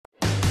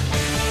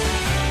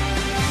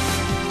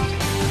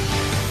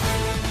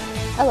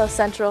Hello,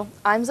 Central.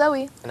 I'm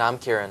Zoe. And I'm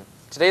Kieran.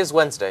 Today is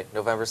Wednesday,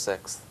 November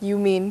 6th. You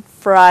mean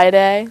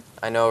Friday?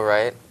 I know,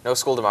 right? No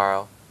school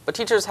tomorrow. But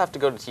teachers have to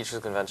go to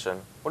teachers' convention.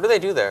 What do they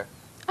do there?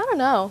 I don't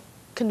know.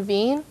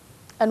 Convene?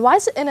 And why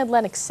is it in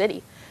Atlantic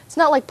City? It's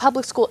not like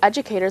public school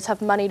educators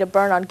have money to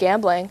burn on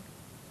gambling.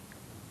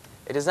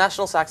 It is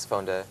National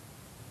Saxophone Day.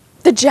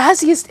 The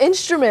jazziest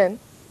instrument.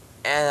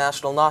 And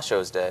National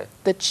Nachos Day.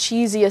 The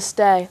cheesiest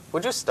day.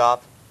 Would you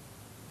stop?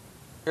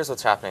 Here's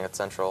what's happening at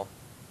Central.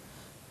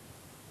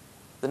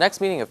 The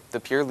next meeting of the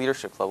Peer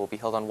Leadership Club will be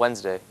held on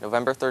Wednesday,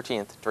 November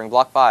 13th, during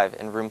Block 5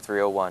 in Room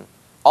 301.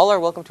 All are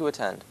welcome to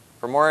attend.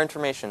 For more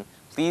information,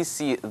 please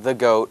see the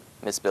GOAT,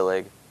 Miss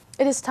Billig.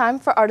 It is time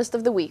for Artist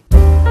of the Week.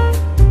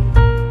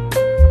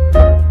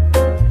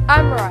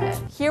 I'm Mariah,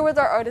 here with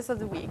our Artist of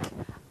the Week.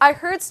 I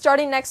heard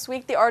starting next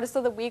week, the Artist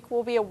of the Week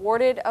will be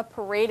awarded a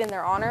parade in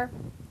their honor.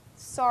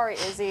 Sorry,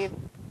 Izzy,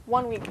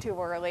 1 week too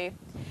early.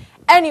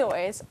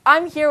 Anyways,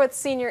 I'm here with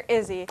senior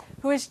Izzy,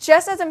 who is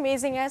just as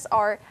amazing as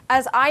art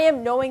as I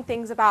am knowing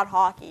things about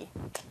hockey.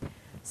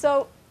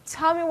 So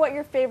tell me what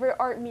your favorite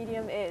art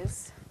medium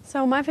is.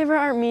 So my favorite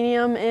art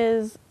medium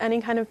is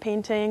any kind of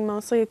painting,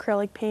 mostly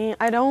acrylic paint.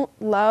 I don't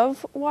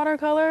love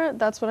watercolor,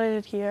 that's what I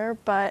did here,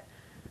 but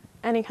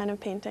any kind of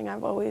painting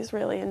I've always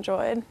really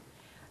enjoyed.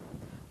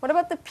 What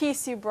about the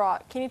piece you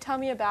brought? Can you tell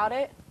me about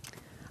it?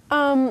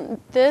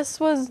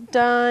 This was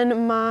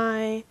done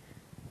my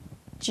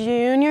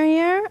junior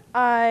year.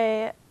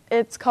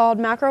 It's called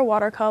macro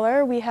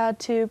watercolor. We had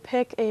to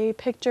pick a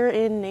picture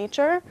in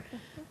nature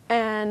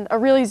and a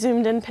really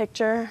zoomed in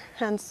picture,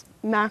 hence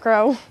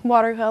macro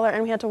watercolor,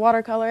 and we had to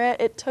watercolor it.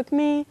 It took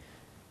me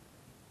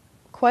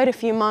quite a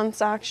few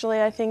months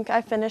actually. I think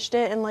I finished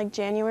it in like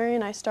January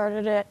and I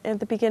started it at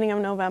the beginning of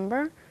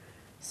November.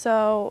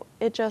 So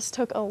it just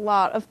took a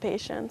lot of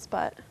patience,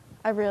 but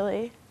I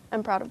really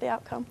am proud of the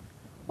outcome.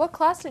 What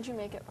class did you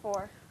make it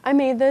for? I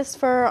made this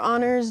for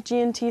Honors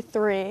G&T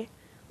 3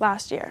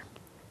 last year.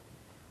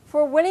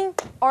 For winning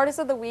Artist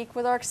of the Week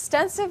with our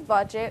extensive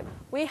budget,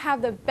 we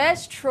have the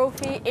best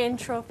trophy in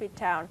Trophy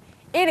Town.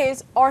 It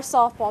is our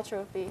softball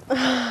trophy.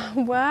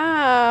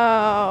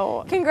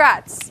 Wow.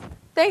 Congrats.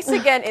 Thanks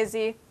again,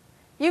 Izzy.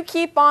 You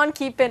keep on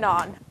keeping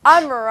on.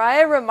 I'm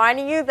Mariah,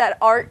 reminding you that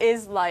art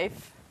is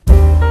life.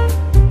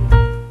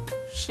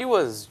 She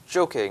was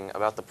joking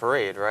about the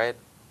parade, right?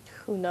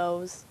 Who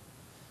knows?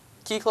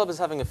 Key Club is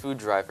having a food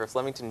drive for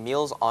Flemington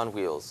Meals on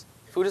Wheels.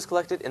 Food is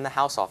collected in the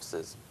house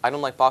offices.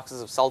 Items like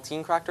boxes of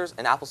saltine crackers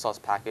and applesauce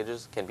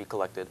packages can be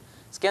collected.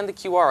 Scan the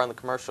QR on the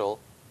commercial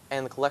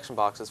and the collection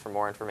boxes for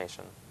more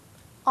information.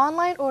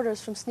 Online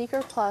orders from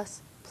Sneaker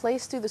Plus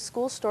placed through the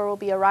school store will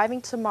be arriving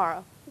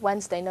tomorrow,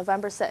 Wednesday,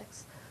 November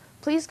 6th.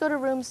 Please go to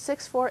room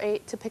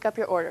 648 to pick up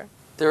your order.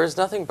 There is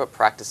nothing but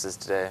practices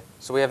today,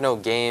 so we have no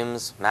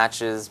games,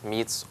 matches,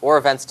 meets, or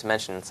events to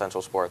mention in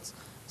Central Sports.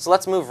 So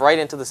let's move right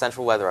into the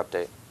Central Weather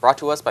Update, brought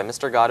to us by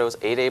Mr. Gatto's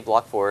 8A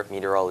Block 4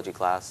 meteorology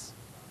class.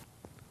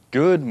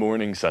 Good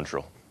morning,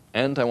 Central.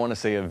 And I want to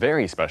say a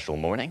very special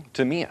morning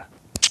to Mia.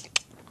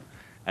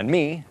 And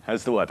me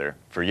has the weather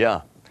for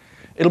ya.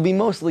 It'll be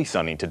mostly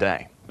sunny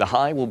today. The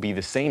high will be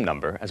the same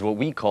number as what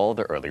we call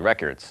the early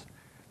records.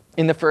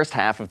 In the first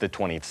half of the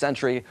 20th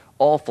century,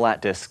 all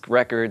flat disk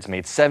records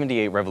made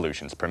 78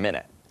 revolutions per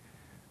minute.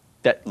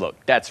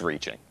 Look, that's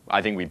reaching.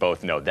 I think we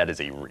both know that is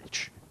a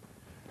reach.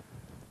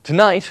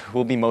 Tonight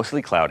will be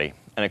mostly cloudy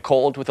and a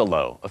cold with a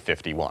low of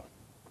 51.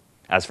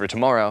 As for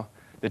tomorrow,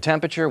 the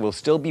temperature will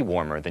still be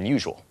warmer than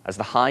usual as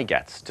the high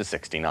gets to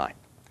 69.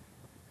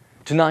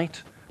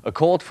 Tonight, a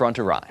cold front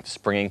arrives,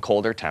 bringing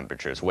colder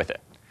temperatures with it.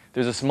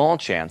 There's a small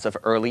chance of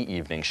early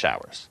evening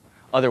showers.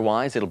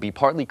 Otherwise, it'll be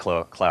partly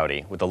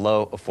cloudy with a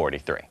low of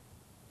 43.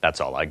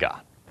 That's all I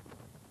got.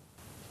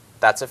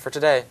 That's it for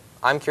today.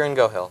 I'm Kieran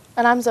Gohill.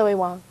 And I'm Zoe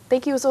Wong.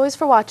 Thank you as always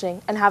for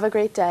watching, and have a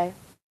great day.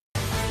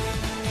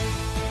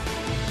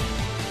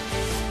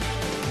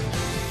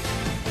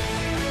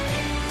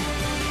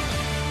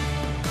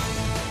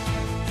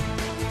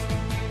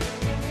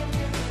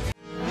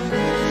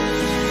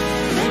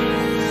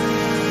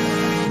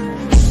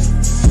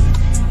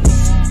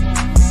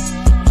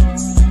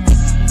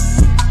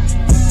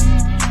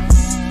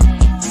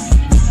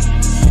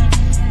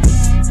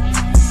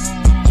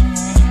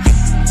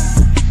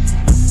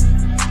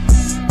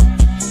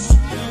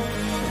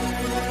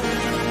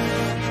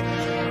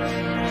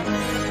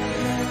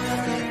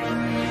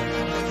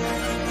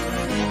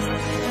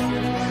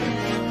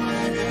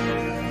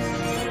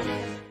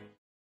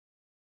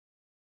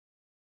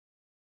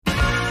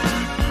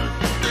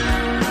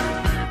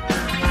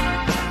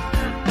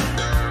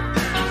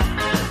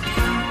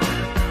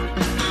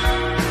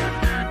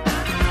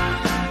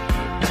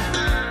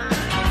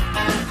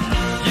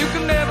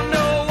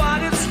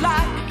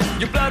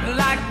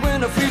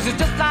 freezes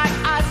just like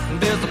ice, and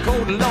there's a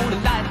cold and lonely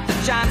light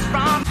that shines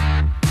from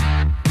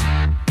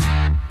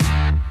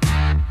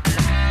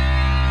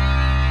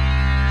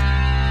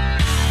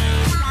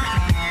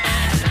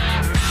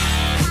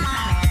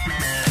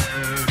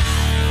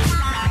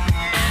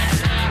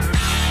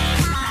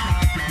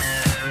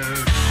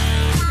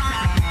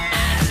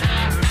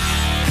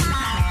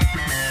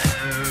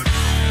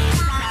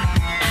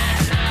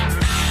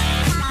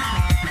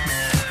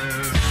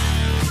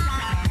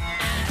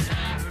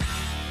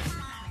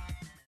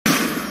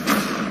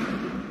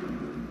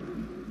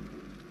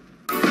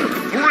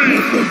 3,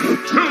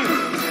 2,